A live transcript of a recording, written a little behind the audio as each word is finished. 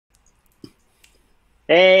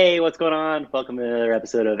Hey, what's going on? Welcome to another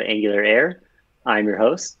episode of Angular Air. I'm your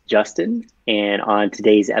host, Justin, and on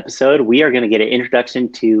today's episode, we are going to get an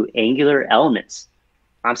introduction to Angular Elements.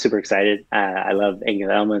 I'm super excited. I love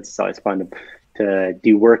Angular Elements. It's always fun to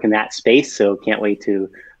do work in that space, so can't wait to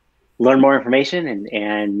learn more information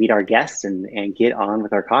and meet our guests and get on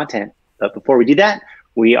with our content. But before we do that,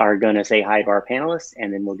 we are going to say hi to our panelists,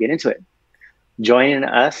 and then we'll get into it. Joining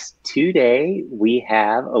us today, we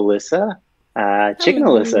have Alyssa. Chicken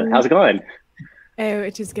Alyssa, how's it going? Oh,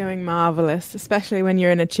 it is going marvelous, especially when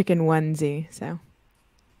you're in a chicken onesie. So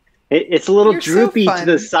it's a little You're droopy so to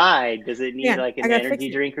the side. Does it need Yeah, like I an gotta energy fix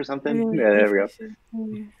it. drink or something? Yeah, there we go.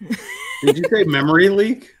 Did you say memory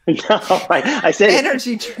leak? No, I said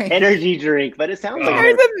Energy drink. energy drink, but it sounds like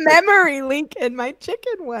There's a memory leak in my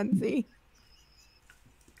chicken onesie.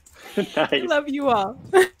 I nice. love you all.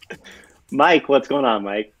 Mike, what's going on,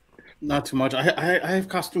 Mike? Not too much. I have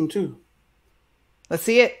costume too. Let's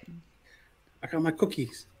see it. I got my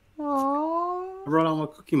cookies. Aww. I brought out my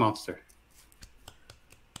Cookie Monster,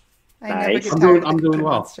 I never Nice. get I'm tired doing- of the I'm doing Cookie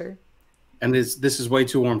well. Monster. and this is way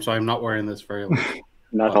too warm, so I'm not wearing this very long.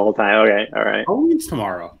 Not the whole time. Okay, all right. Halloween's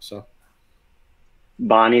tomorrow, so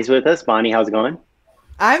Bonnie's with us. Bonnie, how's it going?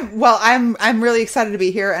 I'm really excited to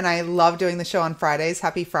be here, and I love doing the show on Fridays.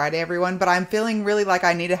 Happy Friday, everyone! But I'm feeling really like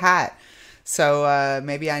I need a hat. So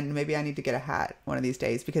maybe I need to get a hat one of these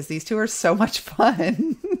days because these two are so much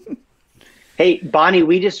fun. Hey, Bonnie,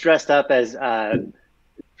 we just dressed up as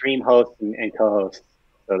stream host and co-host,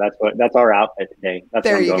 so that's our outfit today. That's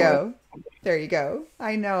There what I'm you going go. with. There you go.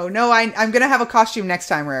 I know. No, I'm gonna have a costume next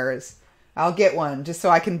time, Rares. I'll get one just so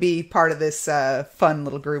I can be part of this fun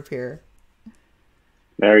little group here.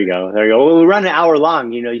 There you go. There you go. Well, we run an hour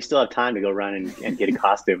long. You know, you still have time to go run and get a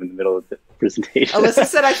costume in the middle of the presentation. Alyssa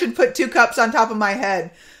said I should put 2 cups on top of my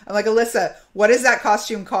head. I'm like, Alyssa, what is that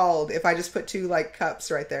costume called if I just put 2 like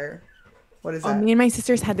cups right there? What is that? Me and my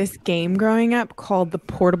sisters had this game growing up called the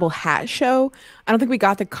Portable Hat Show. I don't think we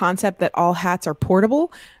got the concept that all hats are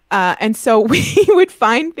portable. And so we would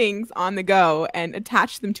find things on the go and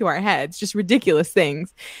attach them to our heads, just ridiculous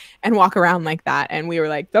things, and walk around like that. And we were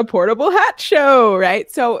like, the Portable Hat Show,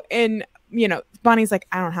 right? So, Bonnie's like,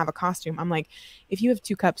 I don't have a costume. I'm like, if you have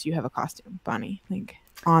 2 cups, you have a costume, Bonnie, like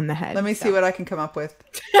on the head. Let me see what I can come up with.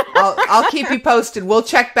 I'll keep you posted. We'll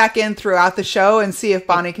check back in throughout the show and see if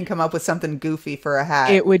Bonnie can come up with something goofy for a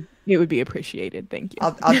hat. It would be appreciated. Thank you.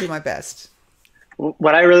 I'll do my best.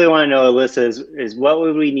 What I really want to know, Alyssa, is what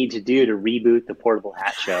would we need to do to reboot the Portable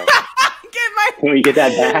Hat Show? Can we get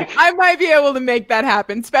that back? I might be able to make that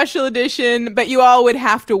happen. Special edition, but you all would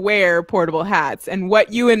have to wear portable hats. And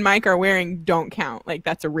what you and Mike are wearing don't count. Like,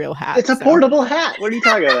 that's a real hat. It's a portable hat. What are you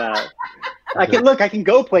talking about? I can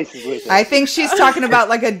go places with it. I think she's talking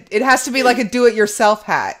about it has to be like a do-it-yourself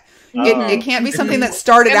hat. It can't be something that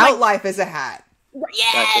started out life as a hat.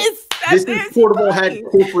 Yes! this is Portable Hat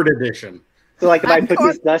Corporate Edition. So like if I put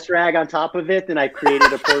this dust rag on top of it, then I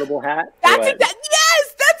created a portable hat? Yes, that's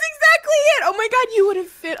exactly it. Oh my God, you would have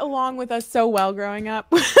fit along with us so well growing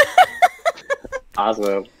up.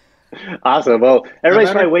 Awesome. Well,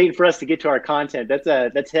 everybody's probably waiting for us to get to our content.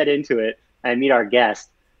 Let's head into it and meet our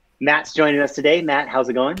guest. Matt's joining us today. Matt, how's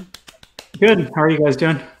it going? Good. How are you guys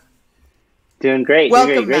doing? Doing great.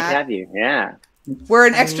 Welcome, Great to Matt. have you. Yeah. We're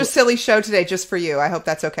an extra silly show today just for you. I hope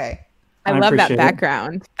that's okay. I I love that appreciate it.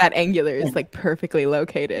 background. That Angular is like perfectly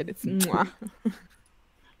located. It's mwah.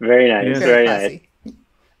 Very nice. Yeah. Very classy. nice.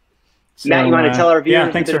 Matt, you want to tell our viewers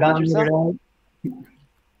a thanks bit for about having me yourself? today.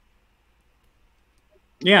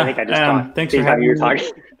 Yeah, I think I just talked. thanks Same for time having you were me.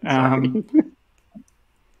 talking.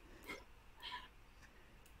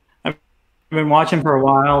 I've been watching for a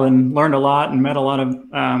while and learned a lot and met a lot of,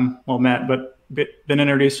 been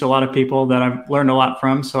introduced to a lot of people that I've learned a lot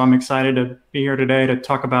from. So I'm excited to be here today to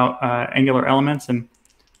talk about Angular Elements and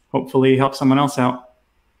hopefully help someone else out.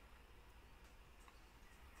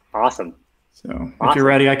 Awesome. So if you're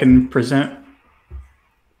ready, I can present.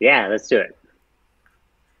 Yeah, let's do it.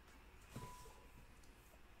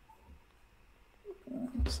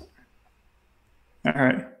 All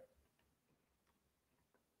right.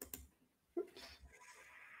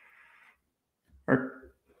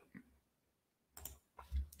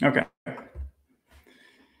 Okay. Am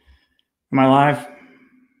I live?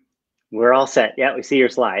 We're all set. Yeah, we see your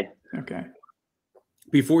slide. Okay.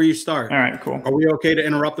 Before you start, All right, cool. are we okay to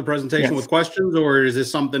interrupt the presentation Yes. with questions, or is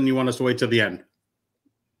this something you want us to wait till the end?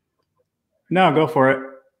 No, go for it.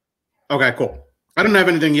 Okay, cool. I don't have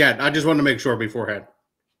anything yet. I just wanted to make sure beforehand.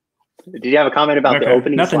 Did you have a comment about the Okay.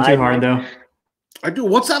 opening Nothing slide? too hard, though. I do.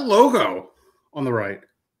 What's that logo on the right?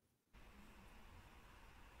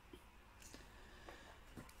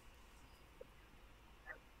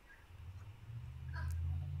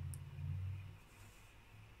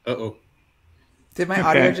 Uh-oh. Did my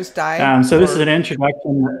audio just die? So this is an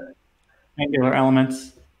introduction to Angular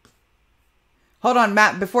Elements. Hold on,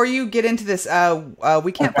 Matt. Before you get into this,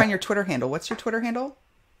 we can't find your Twitter handle. What's your Twitter handle?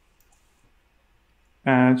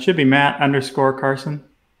 It should be Matt_Carson.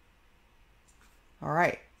 All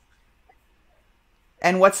right.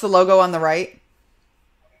 And what's the logo on the right?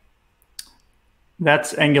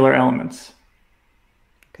 That's Angular Elements.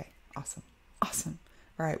 Okay, awesome. Awesome.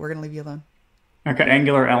 All right, we're going to leave you alone. Okay,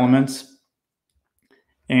 Angular Elements.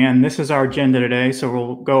 And this is our agenda today. So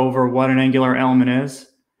we'll go over what an Angular element is.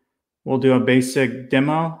 We'll do a basic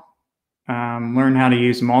demo, learn how to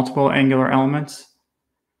use multiple Angular elements.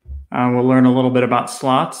 We'll learn a little bit about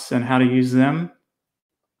slots and how to use them.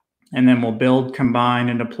 And then we'll build, combine,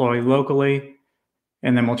 and deploy locally.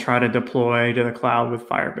 And then we'll try to deploy to the cloud with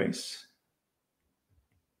Firebase.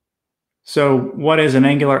 So what is an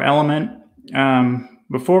Angular element?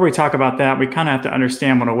 Before we talk about that, we kind of have to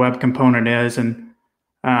understand what a web component is. And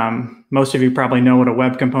most of you probably know what a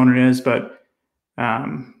web component is, but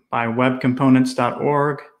by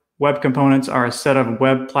webcomponents.org, web components are a set of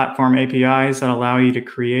web platform APIs that allow you to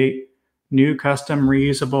create new custom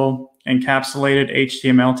reusable encapsulated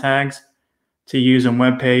HTML tags to use in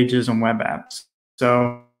web pages and web apps.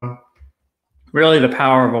 So really the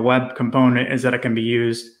power of a web component is that it can be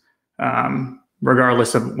used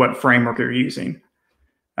regardless of what framework you're using.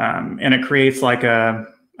 And it creates like a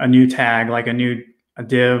new tag, like a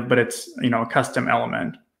div, but it's, a custom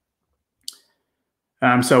element.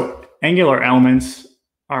 So Angular elements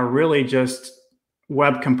are really just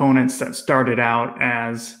web components that started out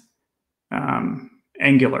as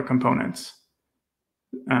Angular components.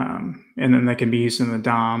 And then they can be used in the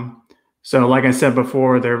DOM. So like I said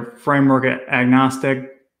before, they're framework agnostic,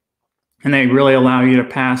 and they really allow you to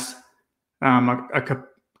pass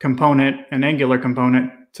component, an Angular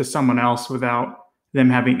component, to someone else without them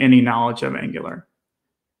having any knowledge of Angular.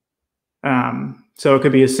 So it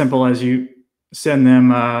could be as simple as you send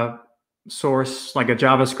them a source, like a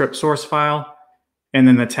JavaScript source file, and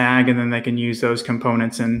then the tag, and then they can use those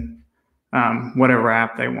components in whatever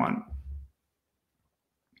app they want.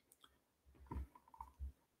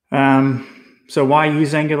 So why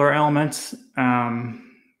use Angular elements? Kind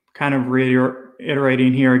of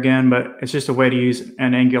reiterating here again, but it's just a way to use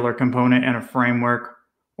an Angular component in a framework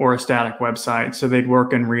or a static website. So they'd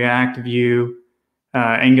work in React, Vue,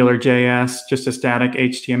 AngularJS, just a static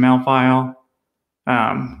HTML file,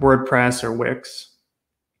 WordPress, or Wix.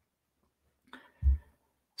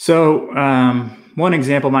 So one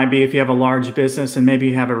example might be if you have a large business and maybe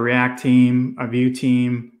you have a React team, a Vue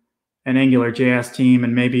team, an AngularJS team,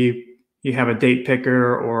 and maybe you have a date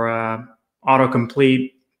picker or a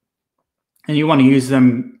autocomplete, and you want to use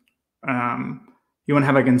them, you want to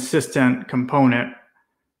have a consistent component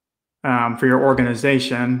for your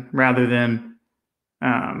organization rather than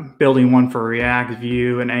building one for React,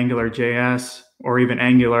 Vue, and AngularJS, or even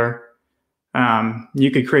Angular. You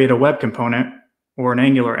could create a web component or an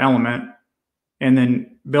Angular element and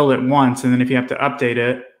then build it once. And then if you have to update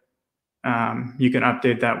it, you can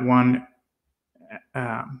update that one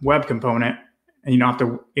web component, and you don't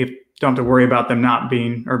have to worry about them not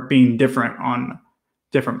being or being different on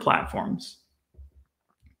different platforms.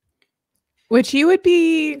 Which you would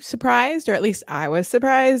be surprised, or at least I was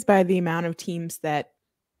surprised by the amount of teams that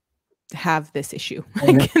have this issue,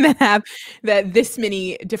 like that have this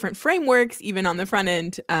many different frameworks, even on the front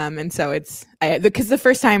end. And so because the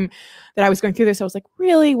first time that I was going through this, I was like,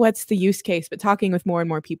 really, what's the use case? But talking with more and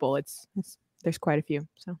more people, there's quite a few.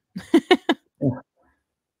 So.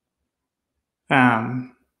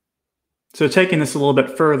 So taking this a little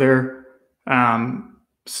bit further, a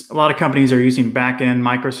lot of companies are using backend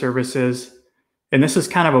microservices, and this is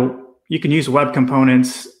kind of you can use web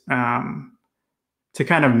components to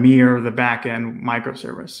kind of mirror the backend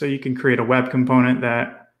microservice. So you can create a web component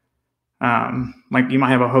that, like you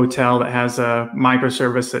might have a hotel that has a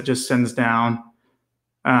microservice that just sends down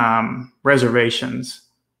reservations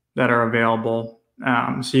that are available.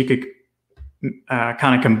 So you could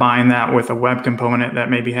kind of combine that with a web component that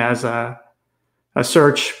maybe has a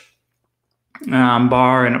search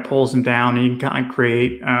bar, and it pulls them down, and you can kind of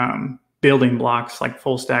create building blocks, like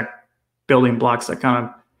full stack building blocks that kind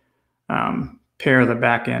of pair the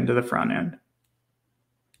back end to the front end.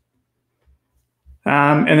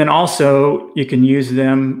 And then also you can use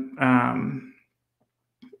them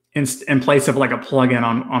in place of like a plugin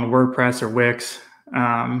on WordPress or Wix.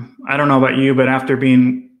 I don't know about you, but after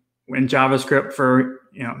being in JavaScript for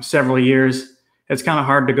several years, it's kind of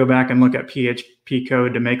hard to go back and look at PHP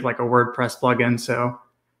code to make like a WordPress plugin. So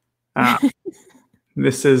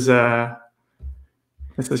this is kind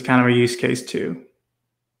of a use case too.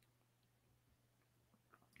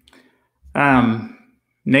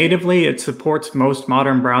 Natively, it supports most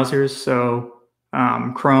modern browsers, so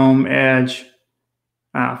Chrome, Edge,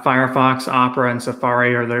 Firefox, Opera, and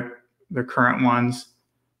Safari are the current ones.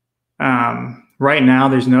 Right now,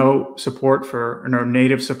 there's no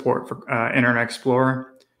native support for Internet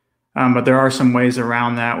Explorer, but there are some ways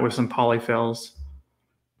around that with some polyfills.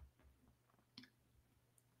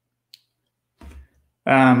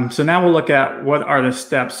 So now we'll look at what are the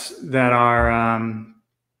steps that are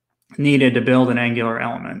needed to build an Angular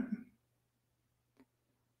element.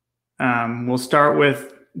 We'll start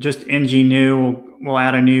with just ng-new. We'll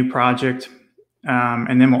add a new project,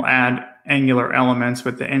 and then we'll add Angular elements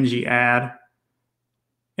with the ng add.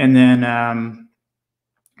 And then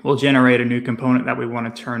we'll generate a new component that we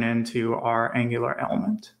want to turn into our Angular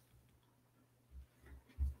element.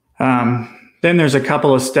 Then there's a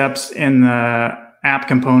couple of steps in the app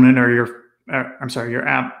component or your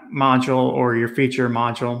app module or your feature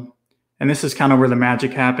module. And this is kind of where the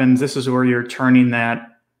magic happens. This is where you're turning that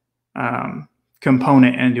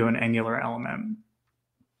component into an Angular element.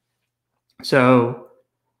 So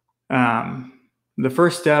the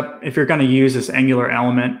first step, if you're going to use this Angular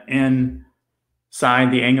element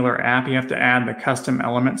inside the Angular app, you have to add the custom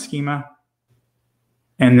element schema.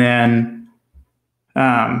 And then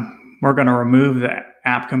we're going to remove the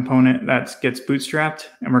app component that gets bootstrapped,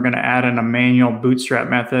 and we're going to add in a manual bootstrap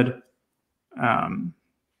method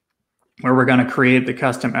where we're going to create the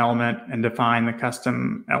custom element and define the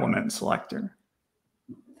custom element selector.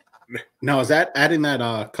 Now, is that adding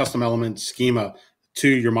that custom element schema to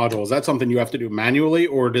your module? Is that something you have to do manually,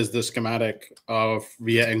 or does the schematic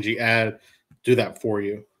via ng add do that for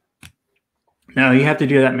you? No, you have to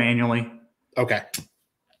do that manually. Okay.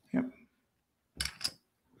 Yep.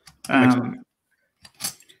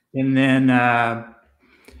 And then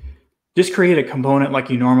just create a component like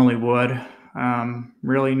you normally would.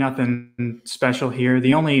 Really nothing special here.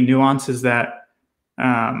 The only nuance is that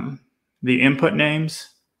the input names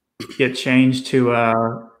get changed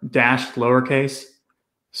to dashed lowercase.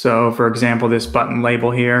 So for example, this button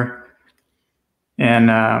label here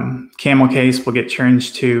and camel case will get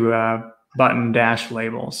changed to button dash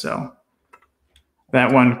label. So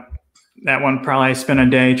that one probably spent a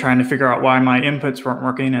day trying to figure out why my inputs weren't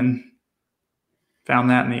working and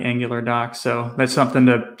found that in the Angular doc. So that's something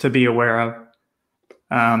to be aware of.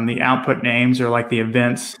 The output names or like the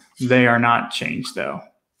events, they are not changed though.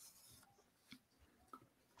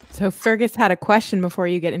 So Fergus had a question before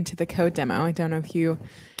you get into the code demo. I don't know if you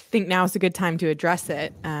think now is a good time to address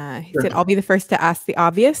it. He said, I'll be the first to ask the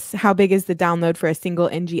obvious. How big is the download for a single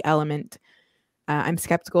ng element? I'm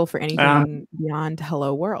skeptical for anything beyond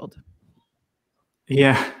hello world.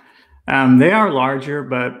 Yeah, they are larger,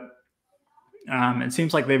 but it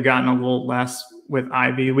seems like they've gotten a little less with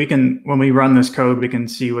Ivy. When we run this code, we can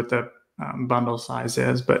see what the bundle size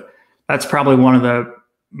is, but that's probably one of the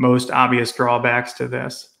most obvious drawbacks to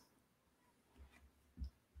this.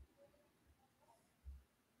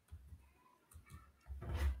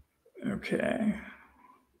 Okay.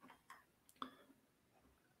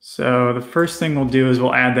 So the first thing we'll do is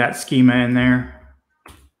we'll add that schema in there.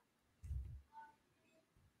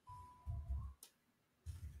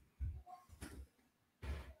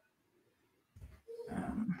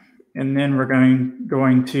 And then we're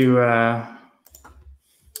going to,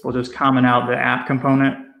 we'll just comment out the app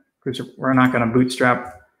component because we're not going to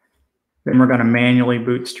bootstrap. Then we're going to manually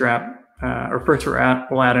bootstrap, or first we'll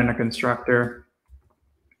add in a constructor.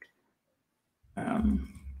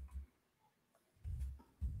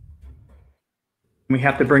 We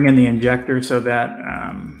have to bring in the injector so that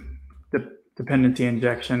the dependency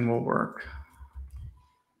injection will work.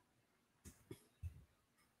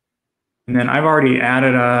 And then I've already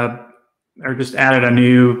added just added a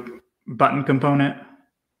new button component.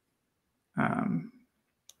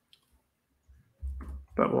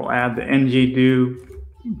 But we'll add the ng-do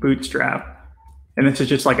bootstrap. And this is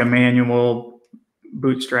just like a manual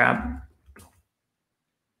bootstrap.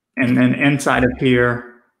 And then inside of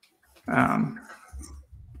here,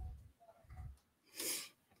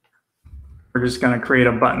 we're just going to create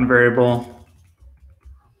a button variable.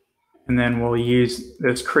 And then we'll use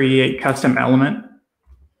this create custom element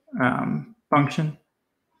function.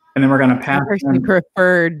 And then we're going to pass. I personally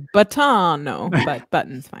preferred button, but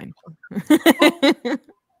button's fine.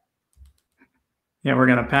 Yeah, we're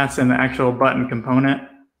going to pass in the actual button component.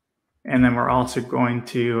 And then we're also going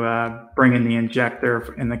to bring in the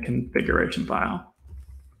injector in the configuration file.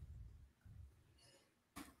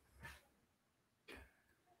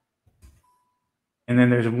 And then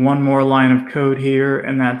there's one more line of code here,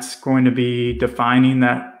 and that's going to be defining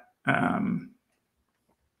that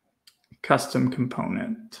custom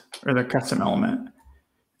component or the custom element.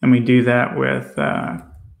 And we do that with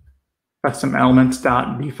custom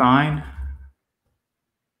elements.define.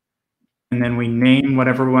 And then we name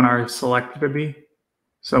whatever we want our selector to be.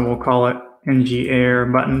 So we'll call it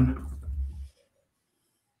AngularAir button.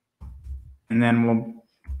 And then we'll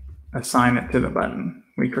assign it to the button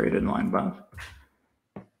we created in line above.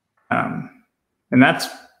 And that's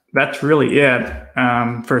really it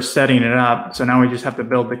for setting it up. So now we just have to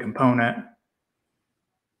build the component.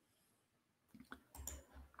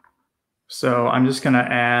 So I'm just going to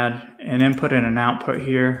add an input and an output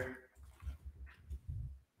here,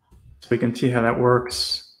 so we can see how that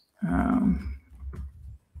works. On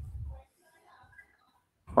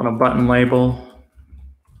a button label.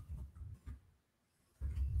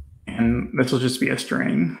 And this will just be a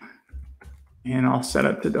string. And I'll set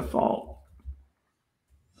it to default.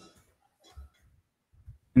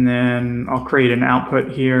 And then I'll create an output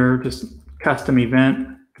here, just custom event.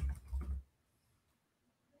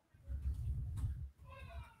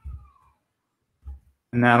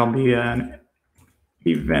 And that'll be an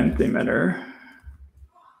event emitter.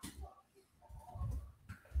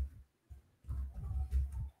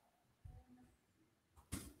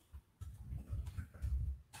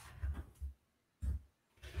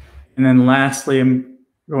 And then lastly, I'm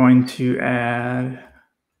going to add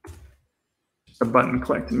just a button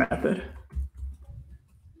clicked method.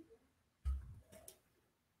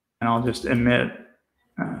 And I'll just emit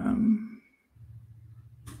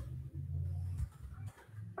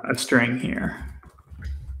a string here.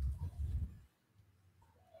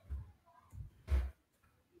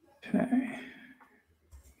 Okay.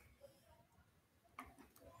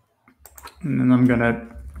 And then I'm going to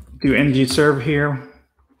do ngserve here.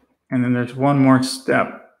 And then there's one more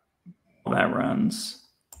step that runs.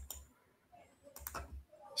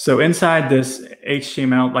 So inside this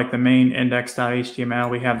HTML, like the main index.html,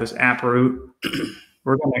 we have this app root.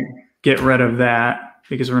 We're going to get rid of that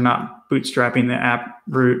because we're not bootstrapping the app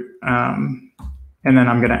root. And then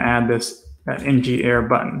I'm going to add that AngularAir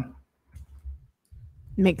button.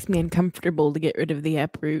 Makes me uncomfortable to get rid of the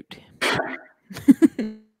app root.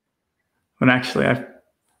 But actually, I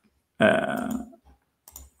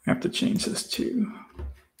have to change this too.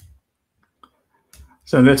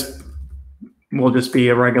 So this will just be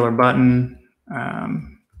a regular button.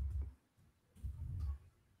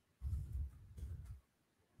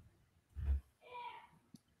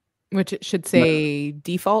 Which it should say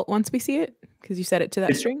default once we see it, because you set it to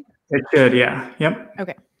that string? It should, yeah. Yep.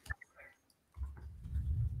 Okay.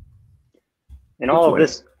 And all of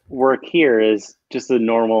this work here is just the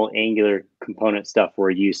normal Angular component stuff we're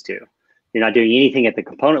used to. You're not doing anything at the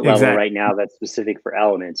component level right now that's specific for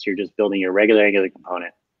elements. You're just building your regular Angular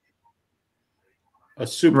component. A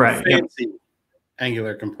super fancy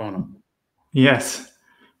Angular component. Yes,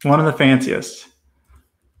 one of the fanciest.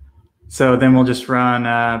 So then we'll just run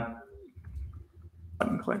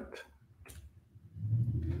button clicked.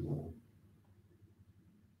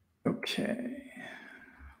 Okay.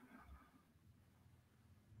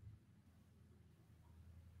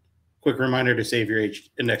 Quick reminder to save your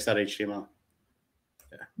index.html.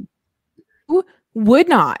 Yeah. Would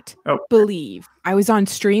not believe I was on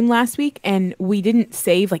stream last week and we didn't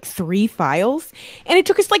save like 3 files. And it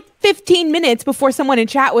took us like 15 minutes before someone in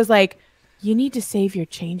chat was like, you need to save your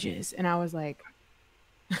changes. And I was like,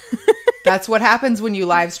 that's what happens when you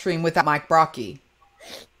live stream without Mike Brocky.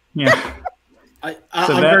 Yeah. I'm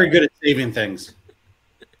very good at saving things.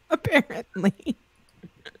 Apparently.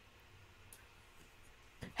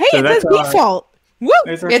 Hey, so it says default. Woo!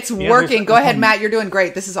 It's working. Go ahead, Matt. You're doing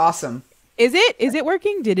great. This is awesome. Is it? Is it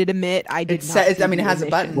working? Did it emit? I did not. I mean, it has a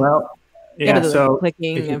button. Well, yeah. So if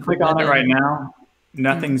you click on it right now,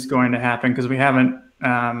 nothing's going to happen because we haven't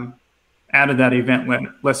added that event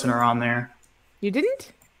listener on there. You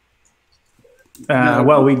didn't? No.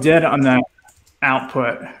 Well, we did on the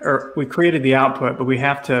output, or we created the output, but we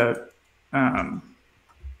have to add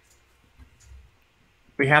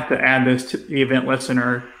this to the event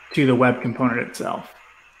listener to the web component itself.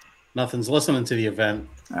 Nothing's listening to the event.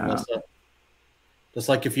 Just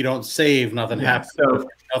like if you don't save, nothing happens. So,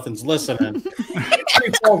 nothing's listening. Tree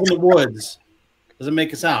falls in the woods. Doesn't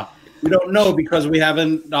make a sound. We don't know because we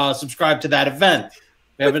haven't subscribed to that event.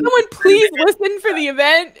 Someone please listen for the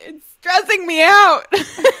event. It's stressing me out.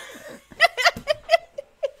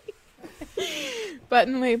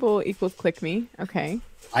 Button label equals click me. Okay.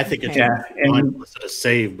 I think it's a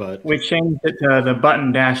save, but we changed it to the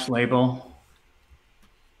button dash label.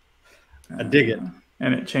 I dig it.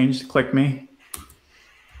 And it changed to click me.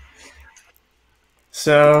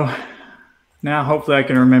 So now hopefully I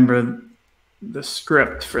can remember the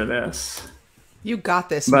script for this. You got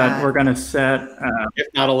this, but Matt. we're going to set if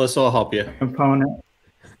not, Alyssa will help you. Component.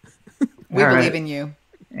 We believe in you.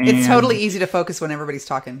 It's totally easy to focus when everybody's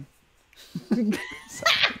talking. So,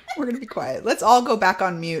 we're going to be quiet. Let's all go back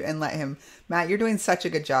on mute and let him. Matt, you're doing such a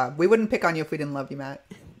good job. We wouldn't pick on you if we didn't love you, Matt.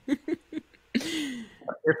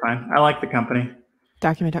 You're fine. I like the company.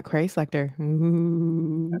 Document.query selector. Okay,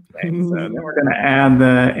 so then we're going to add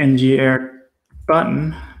the AngularAir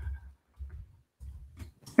button.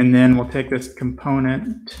 And then we'll take this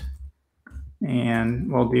component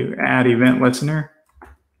and we'll do add event listener.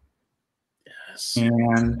 Yes.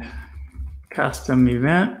 And custom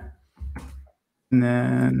event. And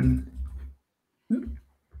then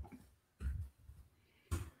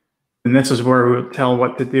this is where we'll tell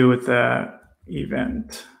what to do with the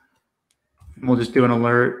event. We'll just do an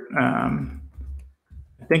alert. I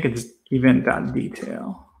think it's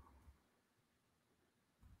event.detail.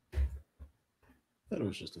 I thought it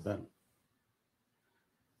was just event.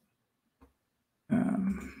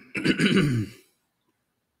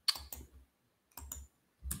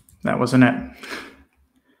 That wasn't it.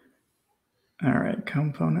 All right,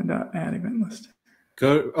 component.add event list.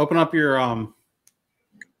 Go open up your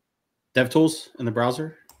DevTools in the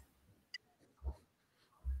browser.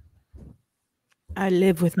 I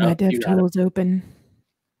live with my DevTools open.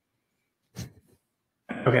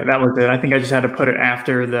 Okay, that was it. I think I just had to put it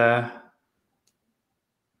after the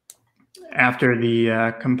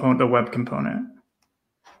component, the web component.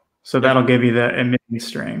 So that'll give you the emitting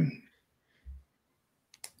string.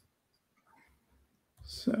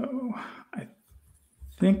 So I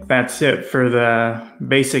think that's it for the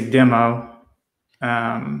basic demo.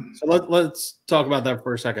 So let's talk about that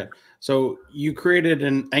for a second. So you created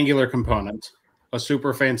an Angular component, a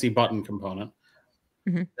super fancy button component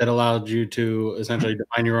that allowed you to essentially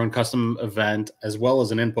define your own custom event as well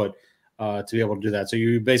as an input to be able to do that. So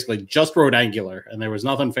you basically just wrote Angular and there was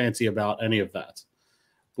nothing fancy about any of that.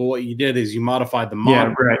 But what you did is you modified the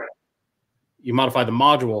module. Yeah, right. You modified the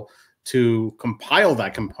module to compile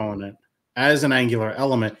that component as an Angular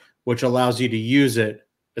element, which allows you to use it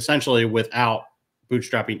essentially without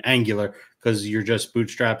bootstrapping Angular because you're just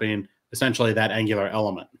bootstrapping essentially that Angular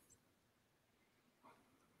element.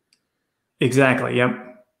 Exactly.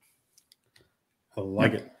 Yep. I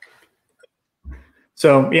like it.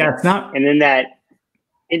 So yeah, it's not. And then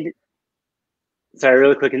sorry,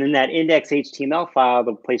 really quick. And then that index HTML file,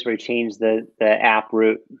 the place where you change the app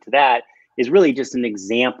root to that, is really just an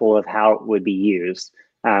example of how it would be used.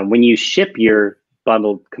 When you ship your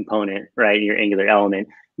bundled component, right, your Angular element,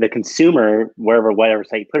 the consumer, whatever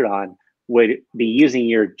site you put it on, would be using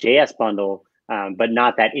your JS bundle, but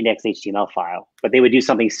not that index HTML file. But they would do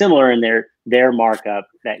something similar in their markup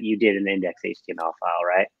that you did in the index HTML file,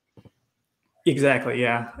 right? Exactly.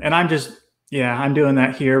 Yeah. And I'm doing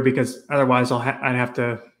that here because otherwise I'd have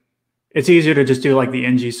to, it's easier to just do like the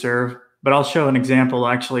ng serve, but I'll show an example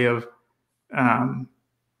actually of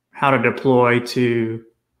how to deploy to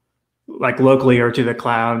like locally or to the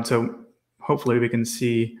cloud. So hopefully we can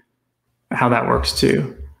see how that works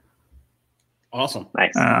too. Awesome.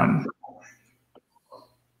 Nice.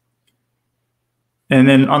 And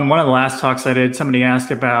then on one of the last talks I did, somebody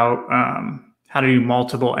asked about how to do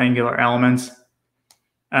multiple Angular elements.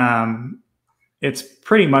 It's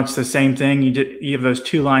pretty much the same thing. You have those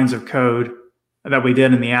 2 lines of code that we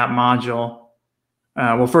did in the app module.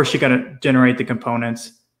 Well, first you got to generate the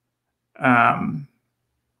components. But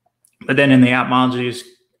then in the app module, you just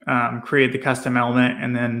create the custom element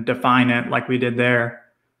and then define it like we did there.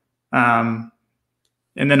 And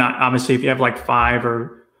then obviously if you have like 5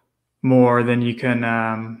 or more, then you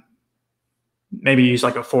can maybe use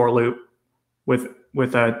like a for loop with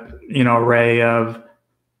a array of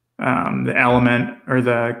the element or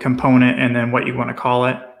the component and then what you want to call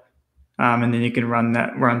it. And then you can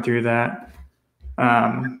run through that.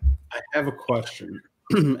 I have a question,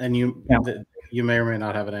 and you may or may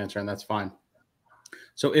not have an answer, and that's fine.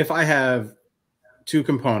 So if I have 2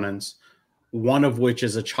 components, one of which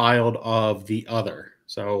is a child of the other.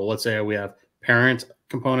 So let's say we have parent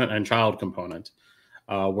component and child component,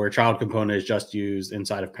 where child component is just used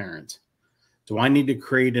inside of parent. Do I need to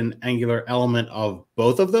create an Angular element of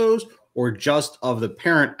both of those or just of the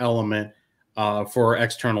parent element for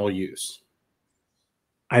external use?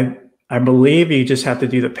 I believe you just have to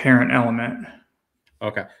do the parent element.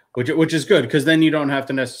 Okay, which is good because then you don't have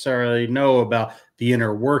to necessarily know about the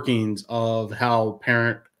inner workings of how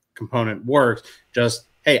parent component works. Just,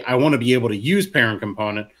 hey, I want to be able to use parent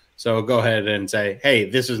component. So go ahead and say, hey,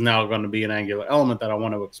 this is now going to be an Angular element that I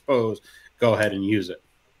want to expose. Go ahead and use it.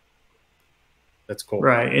 That's cool.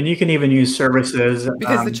 Right, and you can even use services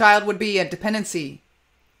because the child would be a dependency.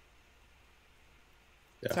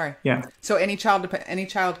 Yeah. Sorry. Yeah. So any child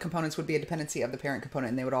components would be a dependency of the parent component,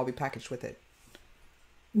 and they would all be packaged with it.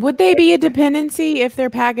 Would they be a dependency if they're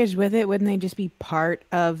packaged with it? Wouldn't they just be part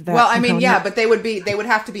of that? Well, I mean, component? yeah, but they would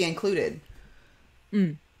have to be included.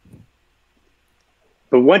 Mm.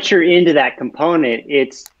 But once you're into that component,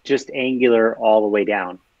 it's just Angular all the way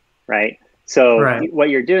down, right? So what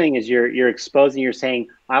you're doing is you're exposing, you're saying,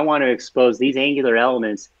 I want to expose these Angular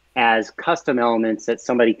elements as custom elements that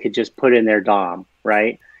somebody could just put in their DOM,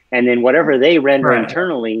 right? And then whatever they render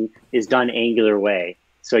internally is done Angular way.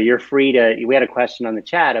 So you're free to, we had a question on the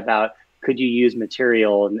chat about, could you use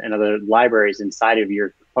material and other libraries inside of your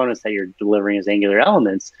components that you're delivering as Angular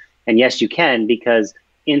elements? And yes, you can, because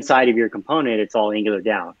inside of your component, it's all Angular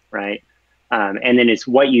down, right? And then it's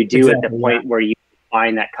what you do at the point where you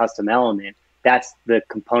define that custom element. That's the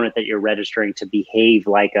component that you're registering to behave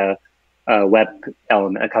like a web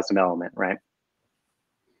element, a custom element, right?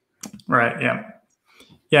 Right. Yeah.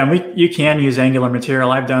 Yeah. You can use Angular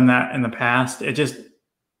material. I've done that in the past.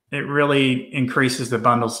 It really increases the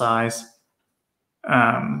bundle size.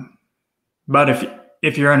 But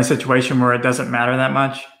if you're in a situation where it doesn't matter that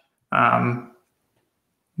much,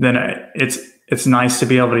 then it's nice to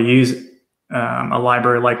be able to use a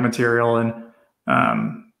library like material and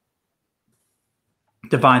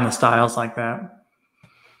define the styles like that.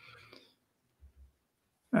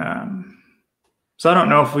 So I don't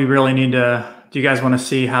know if we really need to. Do you guys want to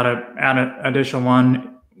see how to add an additional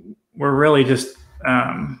one? We're really just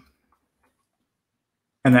in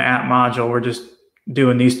the app module. We're just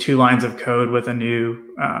doing these 2 lines of code with a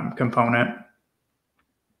new component.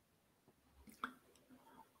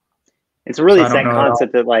 It's a really set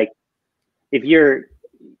concept that, like,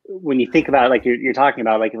 when you think about it, like you're talking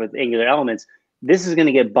about, like with Angular elements, this is going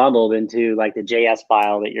to get bundled into like the JS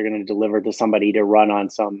file that you're going to deliver to somebody to run on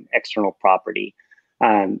some external property.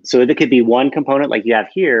 So it could be one component like you have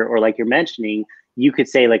here, or like you're mentioning, you could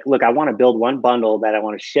say like, look, I want to build one bundle that I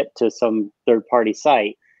want to ship to some third-party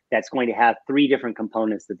site that's going to have 3 different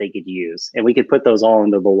components that they could use. And we could put those all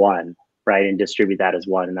into the one, right? And distribute that as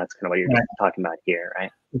one. And that's kind of what you're talking about here,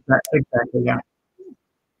 right? Exactly, yeah.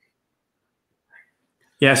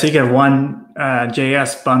 Yeah, so you get one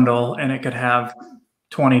JS bundle and it could have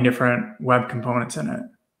 20 different web components in it.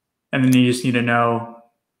 And then you just need to know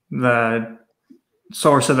the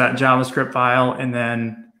source of that JavaScript file and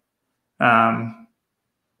then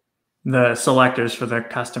the selectors for the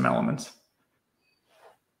custom elements.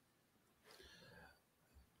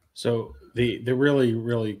 So the really,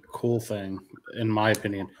 really cool thing, in my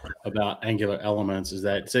opinion, about Angular elements is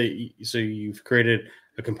that, so you've created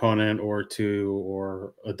a component or 2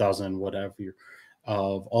 or a dozen, whatever,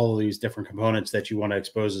 of all of these different components that you want to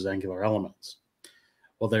expose as Angular elements.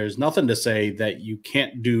 Well, there's nothing to say that you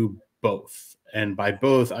can't do both. And by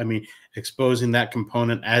both, I mean exposing that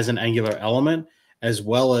component as an Angular element, as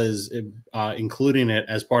well as including it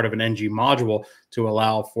as part of an ng module to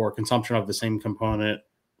allow for consumption of the same component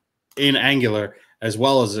in Angular, as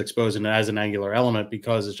well as exposing it as an Angular element,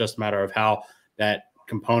 because it's just a matter of how that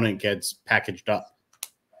component gets packaged up,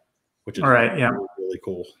 which is really, really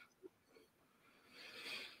cool.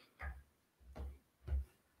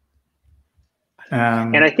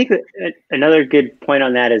 And I think that another good point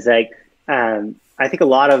on that is like, I think a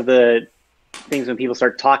lot of the things when people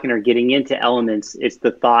start talking or getting into elements, it's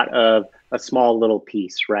the thought of a small little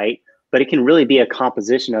piece, right? But it can really be a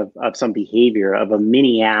composition of some behavior of a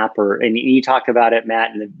mini app, and you talked about it,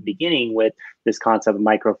 Matt, in the beginning with this concept of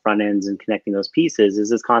micro front ends and connecting those pieces, is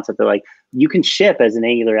this concept that like you can ship as an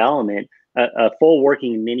Angular element a full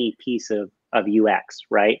working mini piece of UX,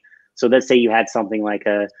 right? So let's say you had something like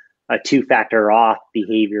a 2-factor auth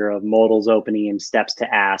behavior of modals opening and steps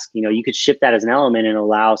to ask. You could ship that as an element and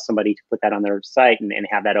allow somebody to put that on their site and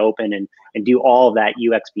have that open and do all of that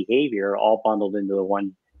UX behavior all bundled into the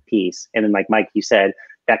one piece. And then like Mike, you said,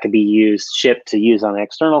 that could be shipped to use on an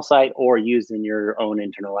external site or used in your own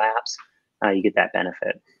internal apps. You get that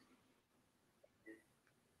benefit.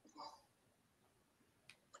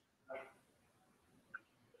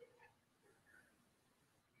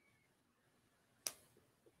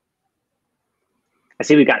 I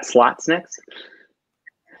see we got slots next.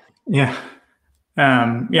 Yeah.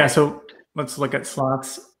 So let's look at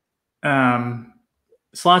slots.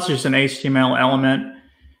 Slots are just an HTML element,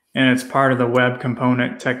 and it's part of the web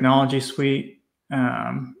component technology suite.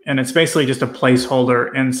 And it's basically just a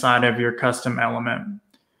placeholder inside of your custom element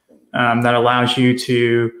that allows you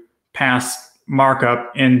to pass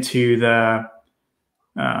markup into the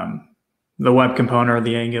web component or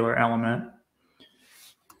the Angular element.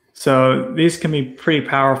 So these can be pretty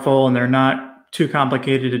powerful, and they're not too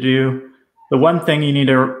complicated to do. The one thing you need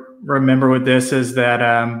to remember with this is that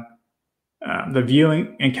the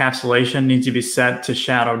viewing encapsulation needs to be set to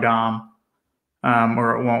shadow DOM,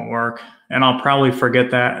 or it won't work. And I'll probably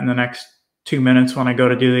forget that in the next 2 minutes when I go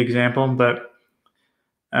to do the example, but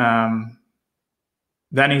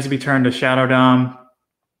that needs to be turned to shadow DOM.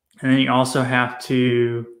 And then you also have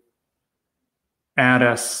to add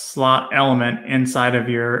a slot element inside of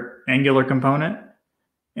your Angular component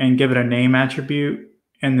and give it a name attribute,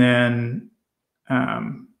 and then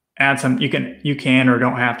add some, you can or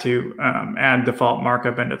don't have to add default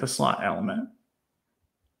markup into the slot element.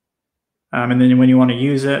 And then when you want to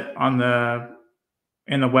use it in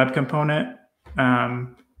the web component,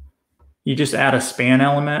 you just add a span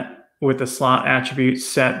element with the slot attribute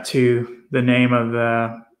set to the name of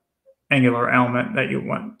the Angular element that you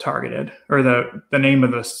want targeted, or the name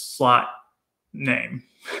of the slot name.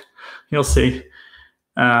 You'll see.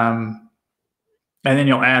 And then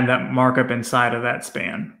you'll add that markup inside of that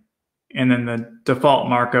span. And then the default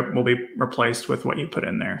markup will be replaced with what you put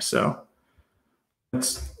in there. So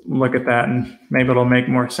let's look at that, and maybe it'll make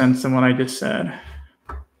more sense than what I just said.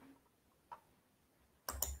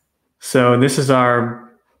 So this is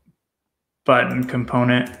our button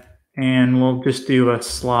component, and we'll just do a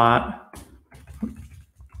slot.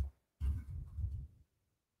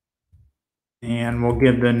 And we'll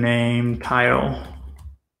give the name title.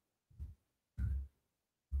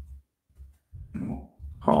 We'll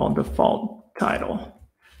call default title.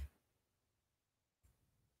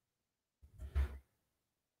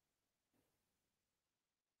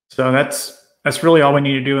 So that's really all we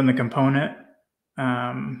need to do in the component.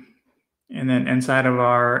 And then inside of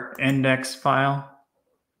our index file,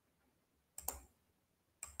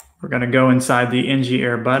 we're going to go inside the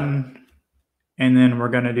AngularAir button, and then we're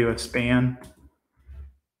going to do a span.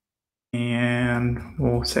 And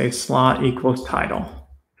we'll say slot equals title.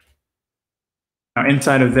 Now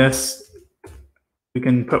inside of this, we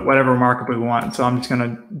can put whatever markup we want. So I'm just going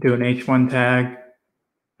to do an H1 tag.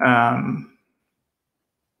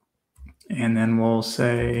 And then we'll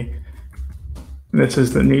say this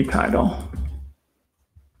is the new title.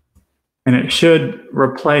 And it should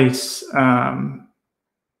replace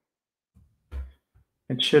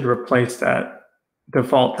that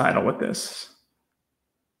default title with this.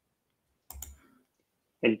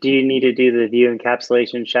 And do you need to do the view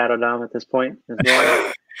encapsulation shadow DOM at this point as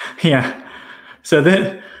well? Yeah. So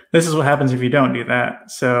this is what happens if you don't do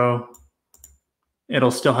that. So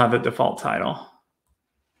it'll still have the default title.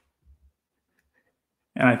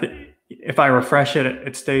 And I think if I refresh it,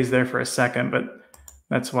 it stays there for a second, but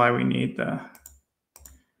that's why we need the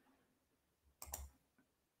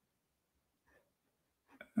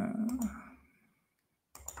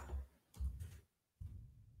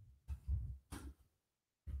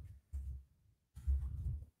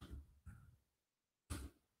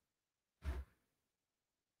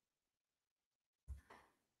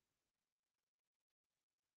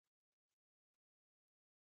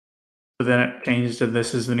so then it changes to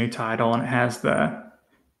this is the new title, and it has the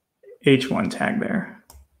H1 tag there.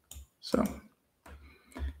 So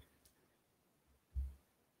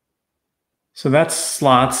that's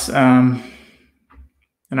slots, and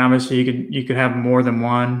obviously you could have more than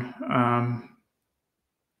one.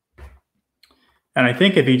 And I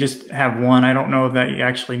think if you just have one, I don't know that you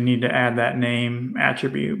actually need to add that name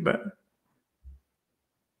attribute, but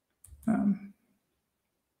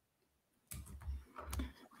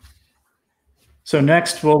so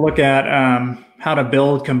next we'll look at how to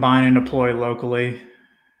build, combine, and deploy locally.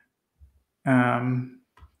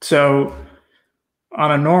 So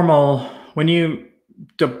on a normal, when you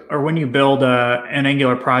build an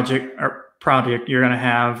Angular project, you're going to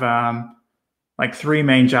have like three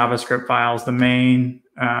main JavaScript files: the main,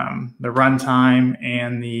 the runtime,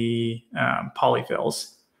 and the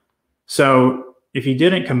polyfills. So if you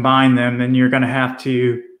didn't combine them, then you're going to have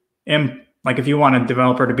to like if you want a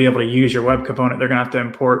developer to be able to use your web component, they're going to have to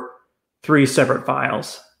import 3 separate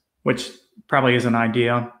files, which probably isn't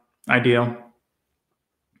ideal.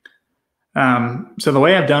 So the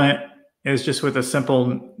way I've done it is just with a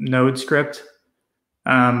simple node script.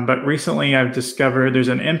 But recently I've discovered there's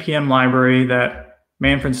an NPM library that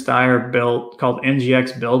Manfred Steyer built called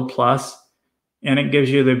NGX Build Plus, and it gives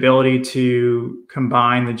you the ability to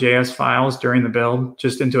combine the JS files during the build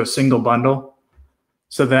just into a single bundle.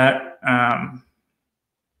 So that I'm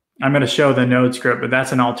going to show the node script, but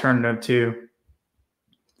that's an alternative too.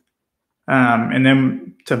 And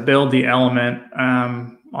then to build the element,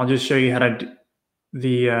 I'll just show you how to do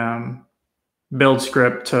the build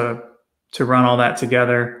script to run all that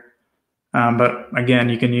together. But again,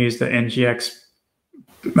 you can use the NGX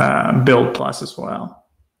build plus as well.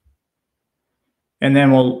 And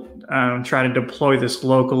then we'll try to deploy this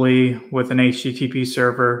locally with an HTTP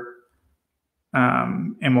server,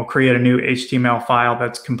 and we'll create a new HTML file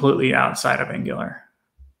that's completely outside of Angular.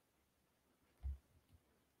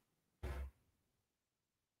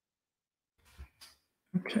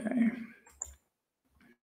 Okay.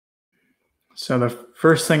 So the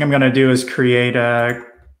first thing I'm going to do is create a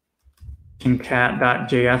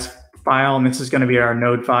concat.js file, and this is going to be our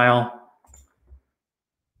node file.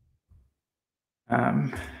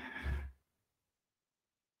 And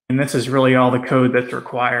this is really all the code that's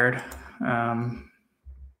required. I'm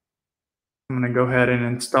going to go ahead and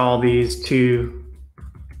install these two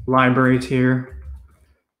libraries here,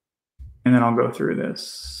 and then I'll go through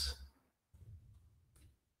this.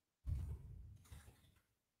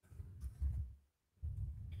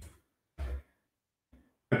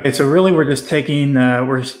 Okay, so really we're just taking,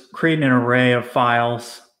 we're creating an array of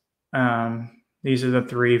files. These are the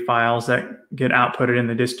 3 files that get outputted in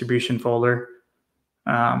the distribution folder.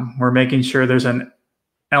 We're making sure there's an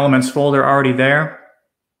elements folder already there.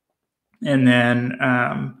 And then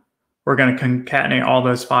we're going to concatenate all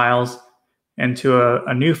those files into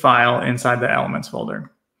a new file inside the elements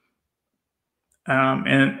folder.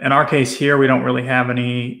 In our case here, we don't really have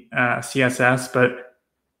any CSS, but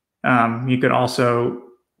you could also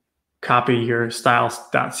copy your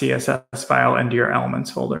styles.css file into your elements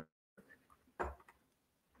folder.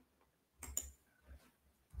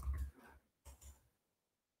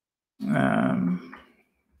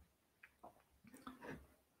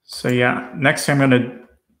 So yeah, next I'm going to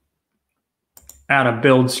add a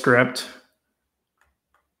build script.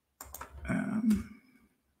 And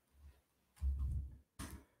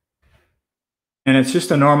it's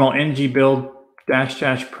just a normal ng build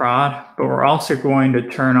 --prod, but we're also going to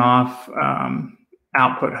turn off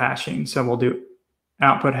output hashing. So we'll do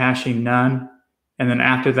output hashing none. And then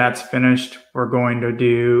after that's finished, we're going to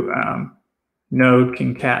do node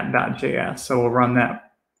concat.js. So we'll run that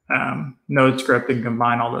node script and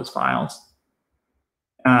combine all those files.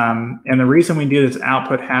 And the reason we do this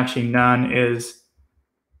output hashing none is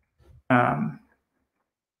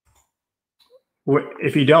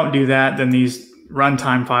if you don't do that, then these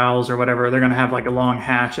runtime files or whatever, they're going to have like a long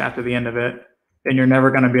hash after the end of it, and you're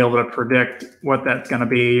never going to be able to predict what that's going to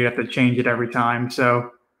be. You have to change it every time.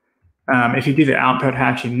 So if you do the output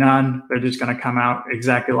hashing none, they're just going to come out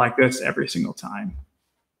exactly like this every single time.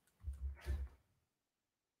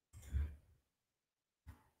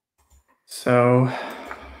 So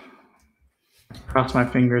cross my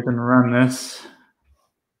fingers and run this.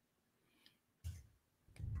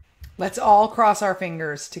 Let's all cross our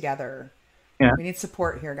fingers together. Yeah. We need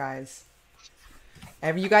support here, guys.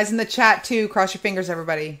 You guys in the chat too, cross your fingers,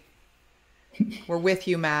 everybody. We're with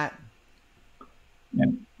you, Matt. Yeah.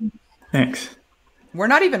 Thanks. We're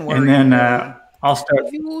not even worried. And then I'll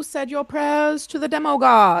start. You said your prayers to the demo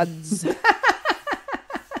gods.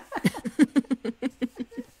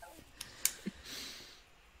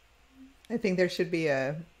 I think there should be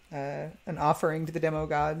an offering to the demo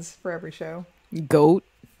gods for every show. Goat,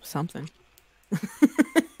 something.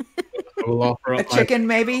 We'll offer a chicken,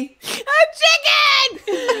 maybe? A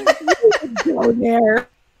chicken! Go there.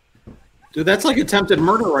 Dude, that's like attempted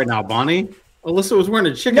murder right now, Bonnie. Alyssa was wearing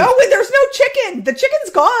a chicken. No, there's no chicken. The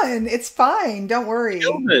chicken's gone. It's fine. Don't worry.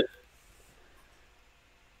 Killed it.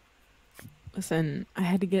 Listen, I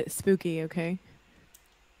had to get spooky, okay?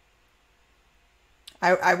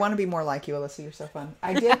 I want to be more like you, Alyssa. You're so fun.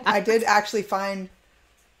 I did actually find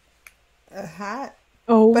a hat.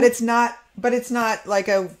 Oh, but it's not like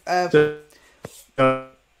a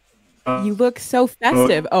you look so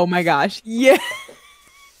festive. Oh my gosh. Yeah.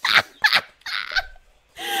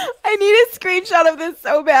 I need a screenshot of this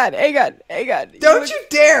so bad. Hang on. Don't you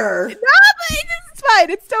dare. No, it's fine.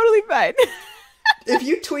 It's totally fine. If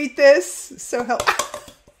you tweet this, so help.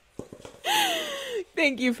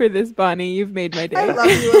 Thank you for this, Bonnie. You've made my day. I love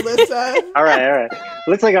you, Alyssa. All right.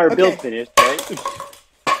 Looks like our build finished, right?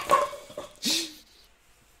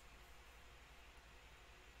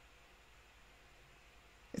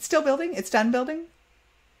 It's still building? It's done building?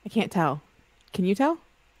 I can't tell. Can you tell?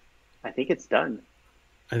 I think it's done.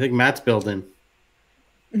 I think Matt's building.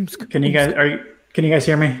 Can you guys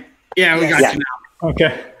hear me? Yeah, we got you now.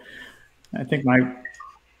 Okay. I think my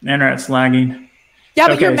internet's lagging. Yeah,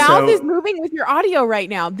 but your mouth is moving with your audio right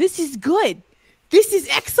now. This is good. This is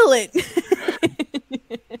excellent.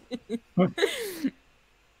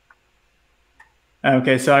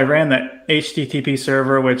 Okay, so I ran the HTTP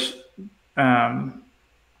server, which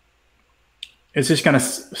is just going to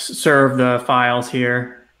serve the files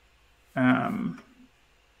here. in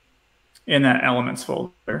that elements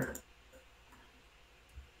folder.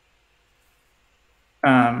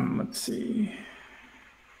 Let's see.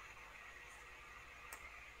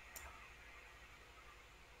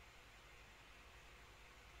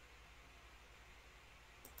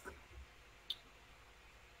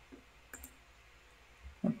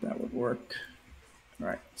 Hope that would work. All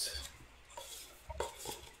right.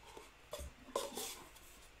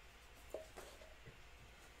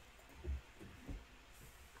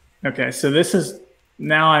 Okay, so this is,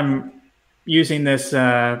 now I'm using this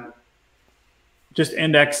just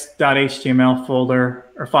index.html folder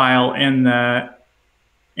or file in the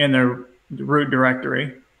root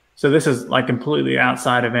directory. So this is like completely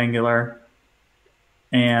outside of Angular.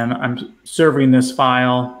 And I'm serving this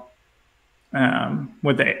file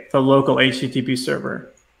with the local HTTP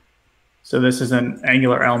server. So this is an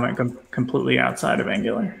Angular element completely outside of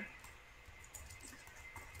Angular.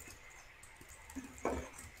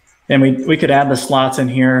 And we could add the slots in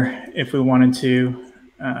here if we wanted to.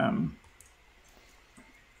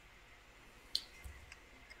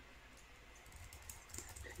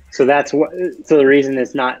 So that's what. So the reason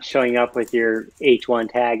it's not showing up with your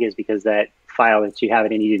H1 tag is because that file that you have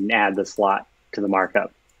it in, you didn't add the slot to the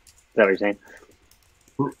markup. Is that what you're saying?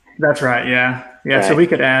 That's right. Yeah. Yeah. Right. So we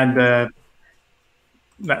could add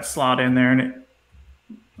that slot in there, and it,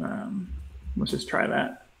 let's just try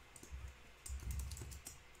that.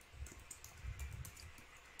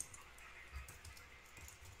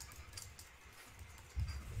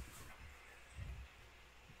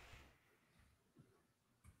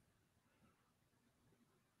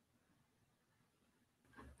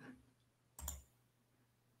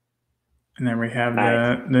 And then we have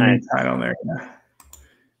the new title there. Yeah.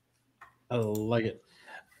 I like it.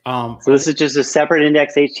 So this is just a separate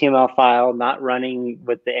index HTML file, not running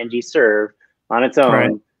with the ng serve on its own,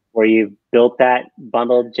 right, where you built that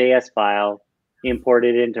bundled JS file, import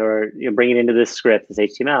it into, or you bring it into this script, this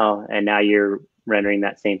HTML, and now you're rendering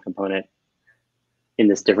that same component in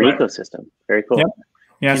this different ecosystem. Very cool. Yep.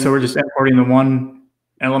 Yeah. So we're just importing the one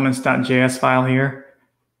elements.js file here,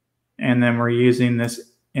 and then we're using this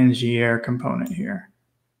AngularAir component here.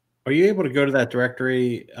 Are you able to go to that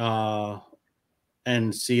directory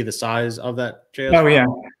and see the size of that JS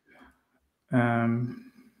file? Yeah.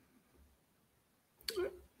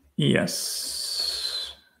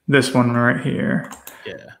 Yes. This one right here.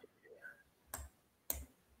 Yeah.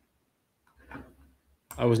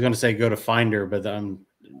 I was going to say go to Finder, but I'm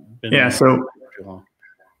so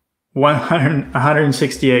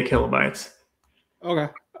 168 kilobytes. Okay.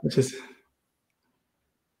 Which is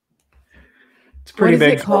pretty what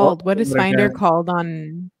is big. It called? What is Finder called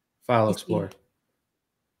on File Explorer?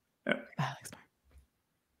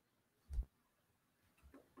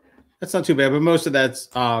 That's not too bad, but most of that's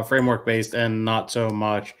framework based and not so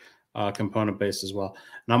much component based as well.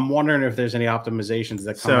 And I'm wondering if there's any optimizations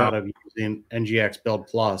that come out of using NGX Build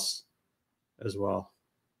Plus as well.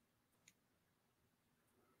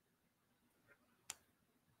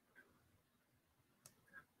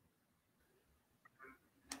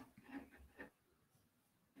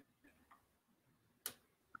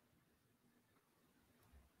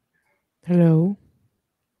 Hello.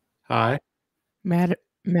 Hi. Matt,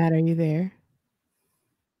 are you there?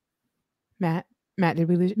 Matt, did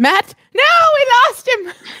we lose? Matt, no, we lost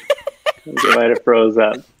him. He might have froze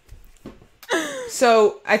up.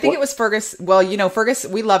 So I think it was Fergus. Well, you know, Fergus,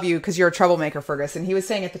 we love you because you're a troublemaker, Fergus. And he was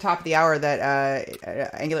saying at the top of the hour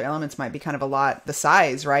that Angular Elements might be kind of a lot the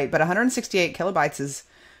size, right? But 168 kilobytes is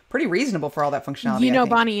pretty reasonable for all that functionality. You know,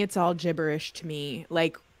 Bonnie, it's all gibberish to me.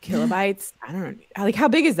 Like kilobytes, I don't know. Like, how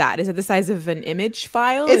big is that? Is it the size of an image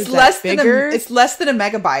file? It's less than it's less than a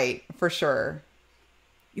megabyte for sure.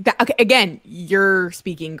 Okay, again, you're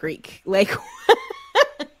speaking Greek. Like,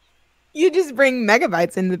 you just bring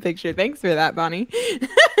megabytes into the picture. Thanks for that, Bonnie.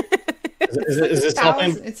 Is this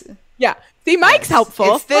helping? Yeah. See, Mike's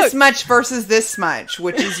helpful. It's this much versus this much,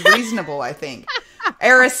 which is reasonable, I think.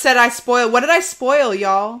 Eris said I spoiled. What did I spoil,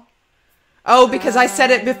 y'all? Oh, because I said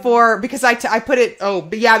it before. Because I put it. Oh,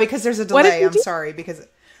 but yeah, because there's a delay. I'm sorry. Because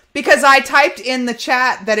I typed in the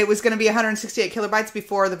chat that it was going to be 168 kilobytes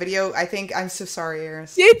before the video. I think I'm so sorry,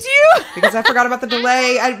 Eris. Did you? Because I forgot about the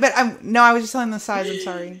delay. I was just telling the size. I'm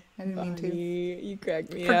sorry. I didn't mean to. You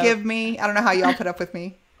cracked me. Forgive me. I don't know how y'all put up with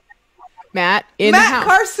me. Matt in the house.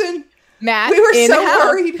 Carson. Matt, we were so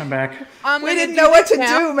worried. I'm back. We didn't know what to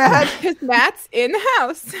do, Matt. Because Matt's in the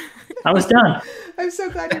house. I was done. I'm so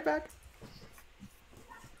glad you're back.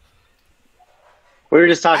 We were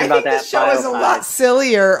just talking about that. The show is a lot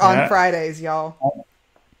sillier on Fridays, y'all.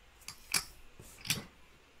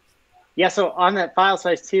 Yeah, so on that file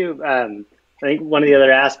size too, I think one of the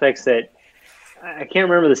other aspects that I can't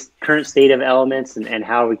remember the current state of elements and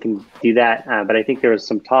how we can do that, but I think there was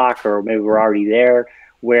some talk, or maybe we're already there,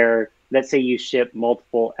 where let's say you ship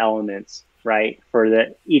multiple elements, right? For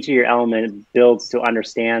the each of your element builds to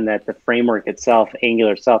understand that the framework itself,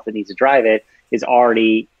 Angular itself that needs to drive it, is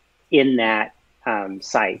already in that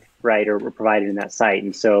site, right, or provided in that site.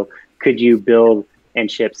 And so could you build and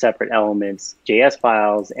ship separate elements, JS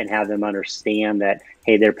files, and have them understand that,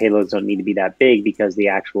 hey, their payloads don't need to be that big because the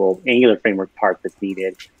actual Angular framework part that's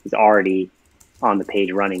needed is already on the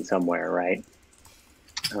page running somewhere, right?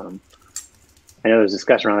 I know there's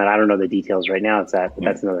discussion around that. I don't know the details right now. It's that, but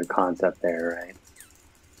that's another concept there,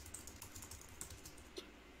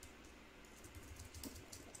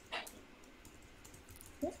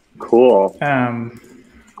 right? Cool.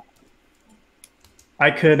 I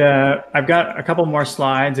could. I've got a couple more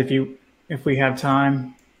slides if we have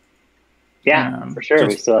time. Yeah, for sure.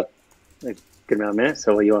 We still have a good amount of minutes.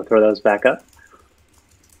 So you want to throw those back up?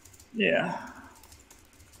 Yeah.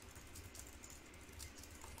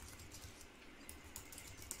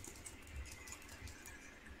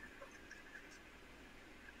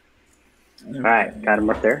 All right, got them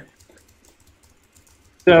up there.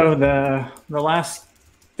 So the last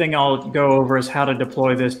thing I'll go over is how to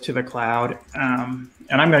deploy this to the cloud.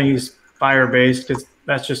 And I'm going to use Firebase because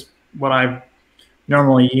that's just what I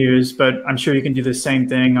normally use, but I'm sure you can do the same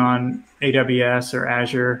thing on AWS or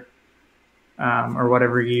Azure or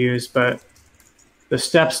whatever you use. But the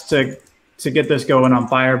steps to get this going on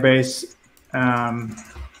Firebase,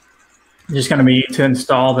 just going to be to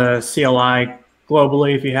install the CLI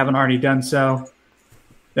globally if you haven't already done so.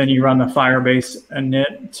 Then you run the Firebase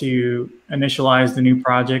init to initialize the new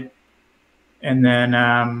project. And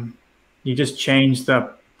then you just change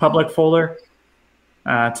the public folder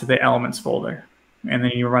to the elements folder. And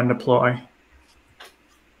then you run deploy.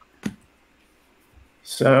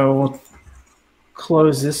 So we'll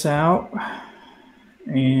close this out.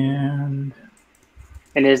 And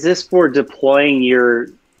is this for deploying your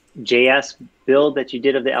JS build that you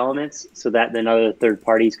did of the elements so that then other third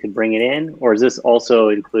parties could bring it in? Or is this also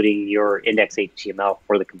including your index HTML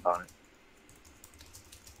for the component?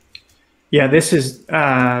 Yeah, this is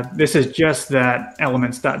just that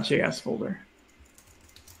elements.js folder.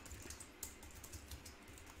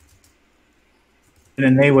 And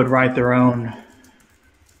then they would write their own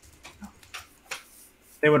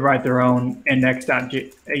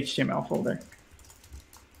index.html folder.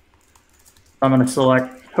 I'm going to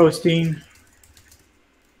select hosting.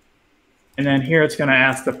 And then here it's going to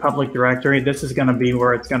ask the public directory. This is going to be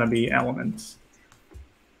where it's going to be elements.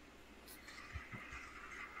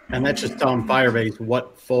 And that's just telling Firebase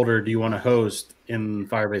what folder do you want to host in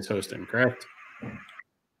Firebase hosting, correct?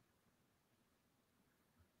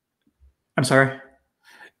 I'm sorry?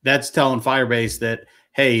 That's telling Firebase that,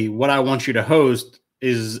 hey, what I want you to host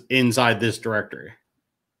is inside this directory.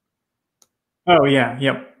 Oh, yeah.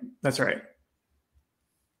 Yep. That's right.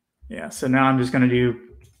 Yeah. So now I'm just going to do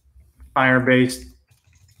Firebase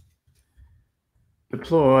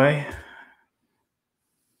deploy.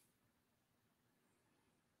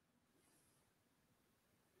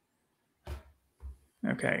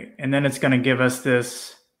 Okay. And then it's going to give us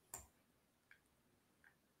this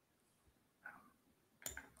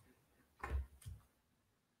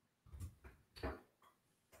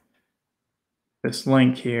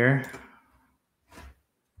link here,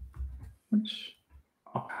 which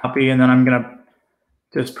I'll copy, and then I'm going to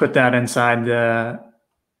just put that inside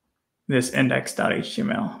this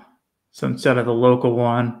index.html. So instead of the local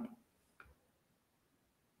one,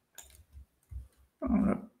 I'm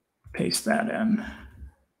going to paste that in.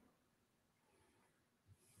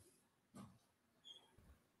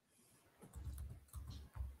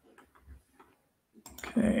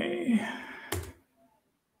 Okay.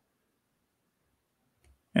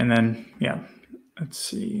 And then, yeah, let's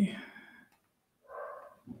see.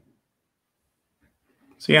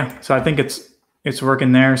 So yeah, so I think it's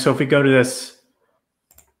working there. So if we go to this,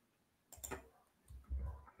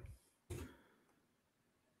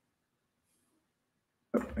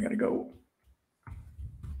 oh, I gotta go.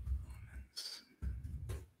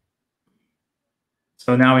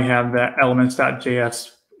 So now we have the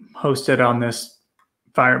elements.js hosted on this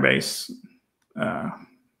Firebase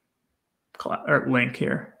link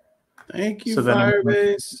here. Thank you, so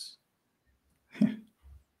Firebase.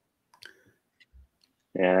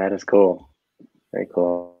 Yeah, that is cool. Very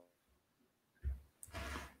cool.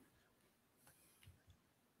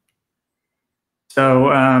 So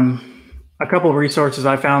a couple of resources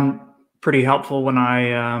I found pretty helpful when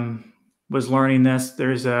I was learning this.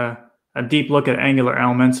 There's a a deep look at Angular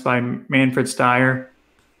Elements by Manfred Steyer.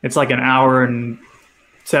 It's like an hour and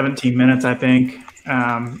 17 minutes, I think.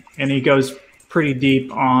 And he goes pretty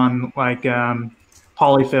deep on like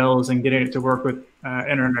polyfills and getting it to work with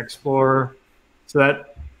Internet Explorer. So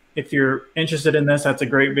that if you're interested in this, that's a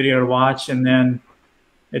great video to watch. And then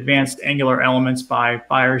Advanced Angular Elements by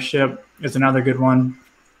Fireship is another good one.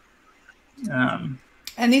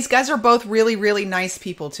 And these guys are both really, really nice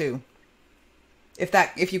people too.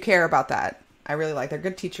 If you care about that, I really like. They're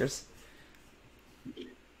good teachers.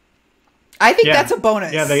 I think that's a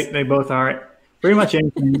bonus. Yeah, they both are. Pretty much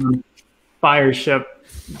anything Fireship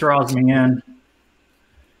draws me in.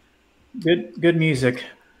 Good music.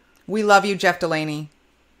 We love you, Jeff Delaney,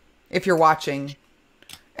 if you're watching.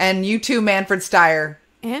 And you too, Manfred Steyer.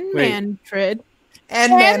 And Manfred.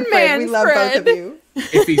 And Manfred. We love both of you.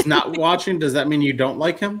 If he's not watching, does that mean you don't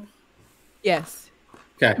like him? Yes.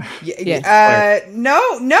 Okay. Yes.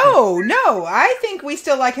 No. I think we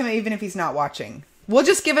still like him even if he's not watching. We'll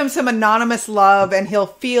just give him some anonymous love and he'll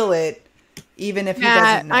feel it even if he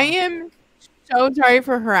doesn't know. I am so sorry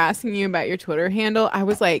for harassing you about your Twitter handle. I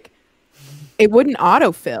was like, it wouldn't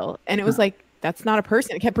autofill. And it was like, that's not a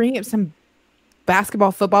person. It kept bringing up some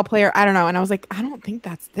basketball, football player. I don't know. And I was like, I don't think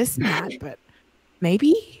that's this Matt, but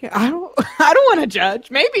maybe. I don't want to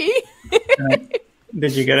judge. Maybe.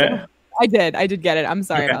 Did you get it? I did get it. I'm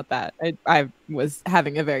sorry about that. I was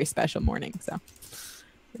having a very special morning, so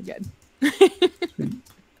we're good.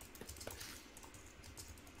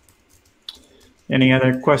 Any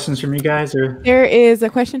other questions from you guys? Or there is a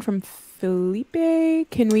question from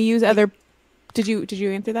Felipe. Can we use other? Did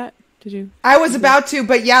you answer that? Did you? I was about to,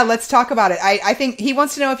 but yeah, let's talk about it. I think he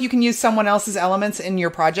wants to know if you can use someone else's elements in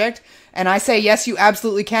your project, and I say yes, you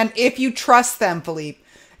absolutely can if you trust them, Philippe.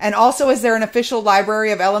 And also, is there an official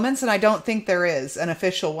library of elements? And I don't think there is an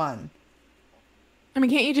official one. I mean,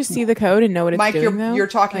 can't you just see the code and know what it's doing? Mike, you're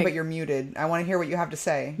talking, but you're muted. I want to hear what you have to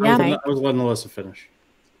say. Yeah, I was letting Alyssa finish.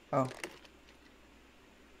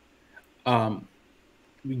 Oh.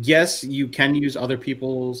 Yes, you can use other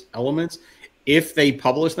people's elements if they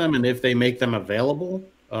publish them and if they make them available.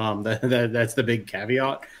 That's the big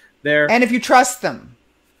caveat there. And if you trust them.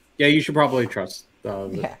 Yeah, you should probably trust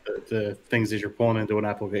the things that you're pulling into an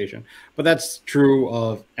application. But that's true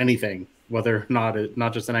of anything, whether or not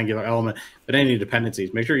just an Angular element, but any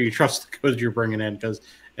dependencies. Make sure you trust the code you're bringing in because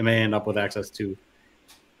it may end up with access to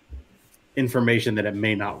information that it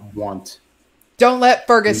may not want. Don't let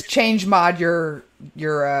Fergus change mod your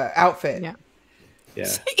outfit. Yeah.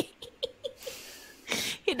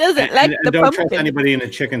 He doesn't like the don't pumpkin. trust anybody in a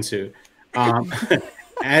chicken suit.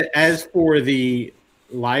 As for the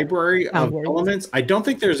library of elements, I don't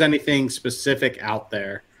think there's anything specific out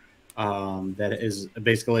there that is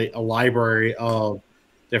basically a library of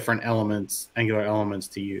different elements, Angular elements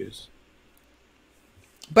to use.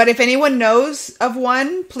 But if anyone knows of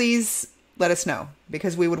one, please let us know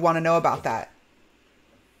because we would want to know about that.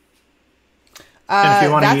 And if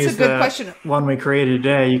you want to use a good question. One we created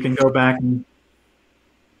today, you can go back and.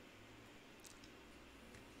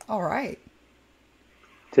 All right.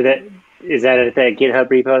 So is that the GitHub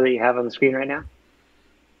repo that you have on the screen right now?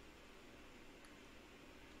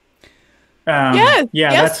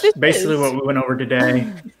 That's basically what we went over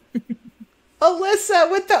today.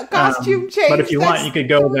 Alyssa with the costume change. But if you want, you could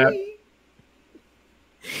go that.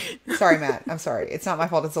 Sorry, Matt. I'm sorry. It's not my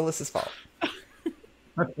fault. It's Alyssa's fault.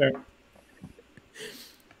 Okay.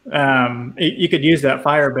 You could use that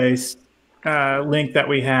Firebase link that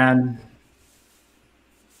we had.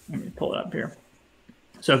 Let me pull it up here.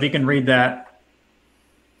 So if you can read that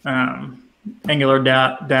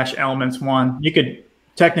Angular-Elements 1, you could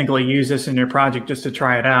technically use this in your project just to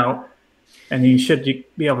try it out, and you should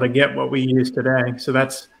be able to get what we use today. So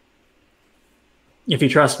that's, if you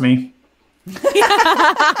trust me. There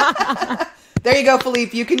you go,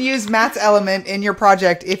 Philippe. You can use Matt's element in your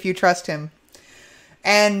project if you trust him.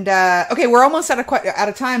 And okay, we're almost out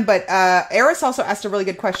of time, but Eris also asked a really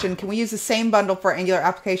good question. Can we use the same bundle for Angular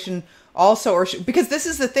application also? Or because this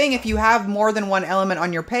is the thing, if you have more than one element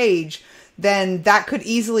on your page, then that could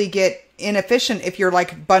easily get inefficient if you're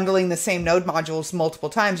like bundling the same node modules multiple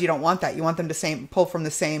times. You don't want that. You want them to pull from the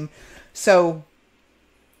same. So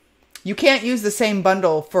you can't use the same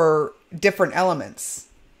bundle for different elements,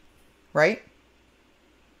 right?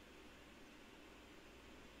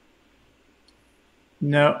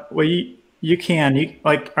 No, well, you can.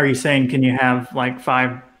 Are you saying, can you have like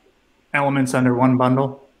 5 elements under one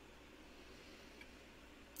bundle?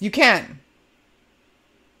 You can.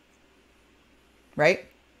 Right?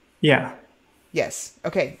 Yeah. Yes.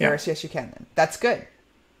 Okay. Yeah. Yes, you can then. That's good.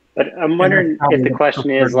 But I'm wondering if the question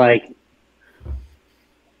is like,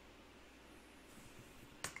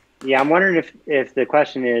 Yeah, I'm wondering if the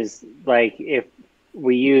question is like if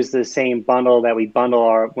we use the same bundle that we bundle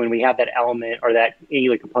our when we have that element or that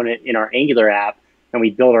Angular component in our Angular app and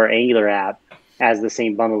we build our Angular app as the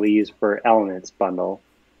same bundle we use for elements bundle.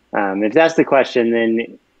 If that's the question,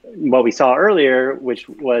 then what we saw earlier, which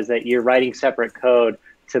was that you're writing separate code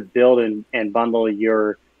to build and bundle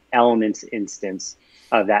your elements instance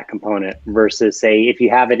of that component versus say if you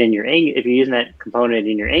have it in your if you're using that component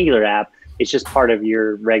in your Angular app, it's just part of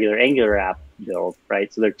your regular Angular app build,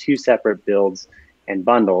 right? So they're two separate builds and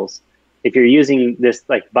bundles. If you're using this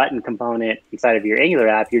like button component inside of your Angular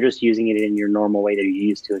app, you're just using it in your normal way that you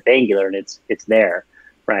used to with Angular, and it's there,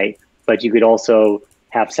 right? But you could also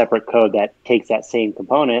have separate code that takes that same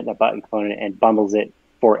component, that button component, and bundles it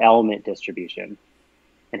for element distribution,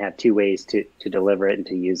 and have two ways to deliver it and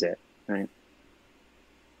to use it, right?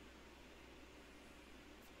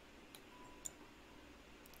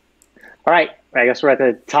 All right, I guess we're at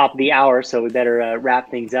the top of the hour, so we better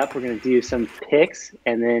wrap things up. We're going to do some picks,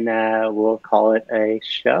 and then we'll call it a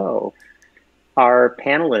show. Our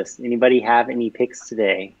panelists, anybody have any picks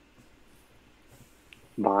today?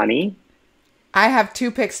 Bonnie? I have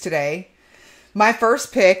 2 picks today. My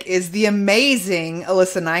first pick is the amazing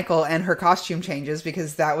Alyssa Nichol and her costume changes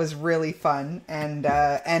because that was really fun. And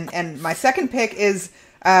my second pick is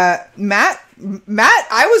Matt. Matt,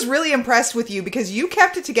 I was really impressed with you because you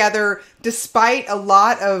kept it together despite a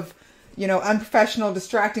lot of, unprofessional,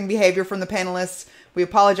 distracting behavior from the panelists. We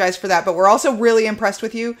apologize for that, but we're also really impressed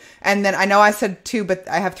with you. And then I know I said 2, but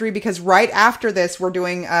I have 3 because right after this, we're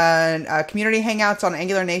doing community hangouts on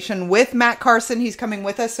Angular Nation with Matt Carson. He's coming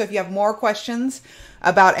with us. So if you have more questions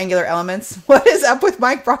about Angular Elements, what is up with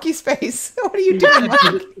Mike Brocky's face? What are you doing,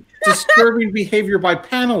 Mike? Disturbing behavior by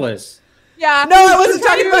panelists. Yeah. No, I wasn't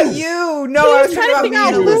talking about you. No, I was talking about me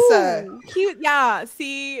and Alyssa. Cute. Yeah.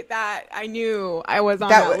 See that I knew I was on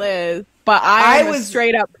that list, but I was a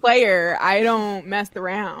straight up player. I don't mess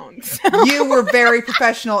around. So. You were very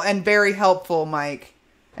professional and very helpful, Mike.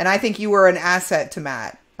 And I think you were an asset to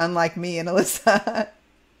Matt, unlike me and Alyssa.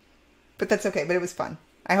 But that's okay. But it was fun.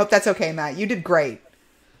 I hope that's okay, Matt. You did great.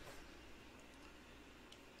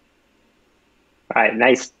 All right,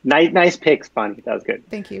 nice picks, Bonnie. That was good.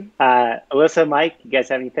 Thank you. Alyssa, Mike, you guys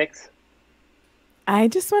have any picks? I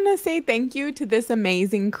just want to say thank you to this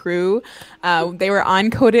amazing crew. They were on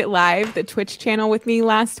Code It Live, the Twitch channel, with me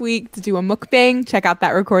last week to do a mukbang. Check out that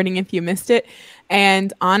recording if you missed it.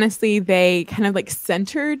 And honestly, they kind of like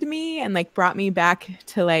centered me and like brought me back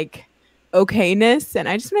to like okayness. And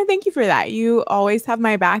I just want to thank you for that. You always have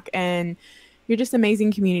my back, and you're just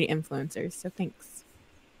amazing community influencers. So thanks.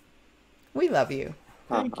 We love you.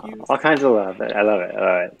 Thank you. All kinds of love. I love it. All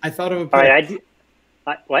right. I thought of a pick. All right,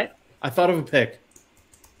 what? I thought of a pick.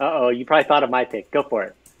 Uh-oh, you probably thought of my pick. Go for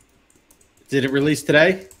it. Did it release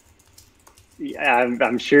today? Yeah,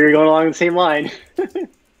 I'm sure you're going along the same line.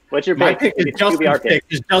 What's your pick? My pick is Justin's pick,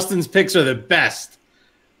 because Justin's picks are the best.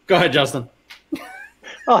 Go ahead, Justin.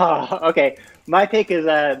 Oh, okay. My pick is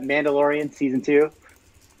Mandalorian Season 2.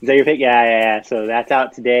 Is that your pick? Yeah. So that's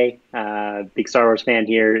out today. Big Star Wars fan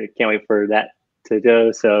here. Can't wait for that to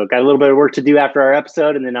go. So got a little bit of work to do after our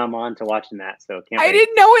episode, and then I'm on to watching that. So can't wait. I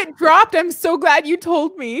didn't know it dropped. I'm so glad you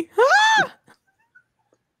told me.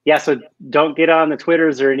 Yeah, so don't get on the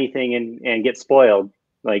Twitters or anything and get spoiled.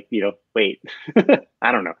 Like, wait.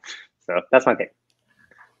 I don't know. So that's my pick.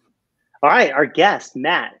 All right, our guest,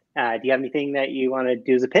 Matt. Do you have anything that you want to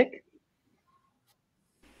do as a pick?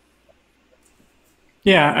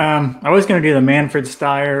 Yeah, I was going to do the Manfred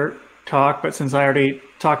Steyer talk, but since I already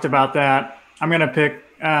talked about that, I'm going to pick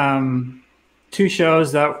 2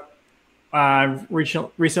 shows that I've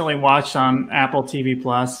recently watched on Apple TV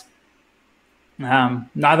Plus.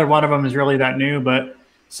 Neither one of them is really that new, but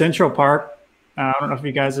Central Park. I don't know if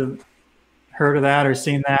you guys have heard of that or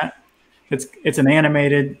seen that. It's an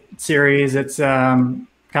animated series. It's kind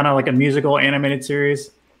of like a musical animated series.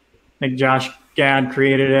 I think Josh Gad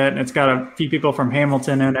created it, and it's got a few people from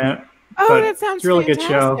Hamilton in it. Oh, but that sounds it's a really fantastic.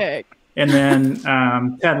 Good show. And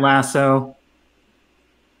then Ted Lasso.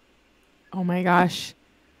 Oh my gosh.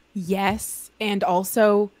 Yes. And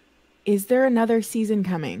also, is there another season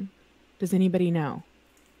coming? Does anybody know?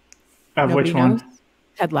 Which one? Knows?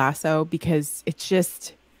 Ted Lasso, because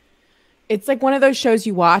it's like one of those shows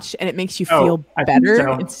you watch and it makes you feel better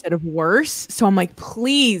instead of worse. So I'm like,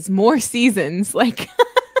 please, more seasons. Like,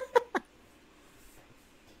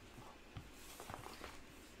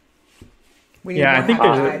 I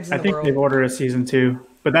think they've ordered a season 2,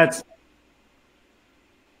 but that's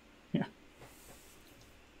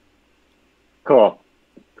cool.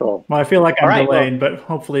 Well, I feel like I'm delayed, but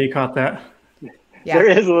hopefully you caught that. Yeah. There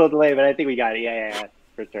is a little delay, but I think we got it. Yeah.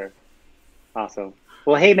 For sure. Awesome.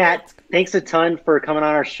 Well, hey, Matt, thanks a ton for coming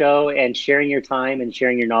on our show and sharing your time and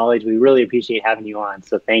sharing your knowledge. We really appreciate having you on.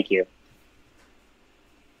 So thank you.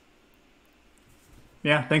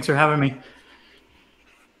 Yeah, thanks for having me.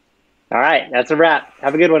 All right. That's a wrap.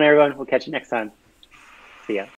 Have a good one, everyone. We'll catch you next time. See ya.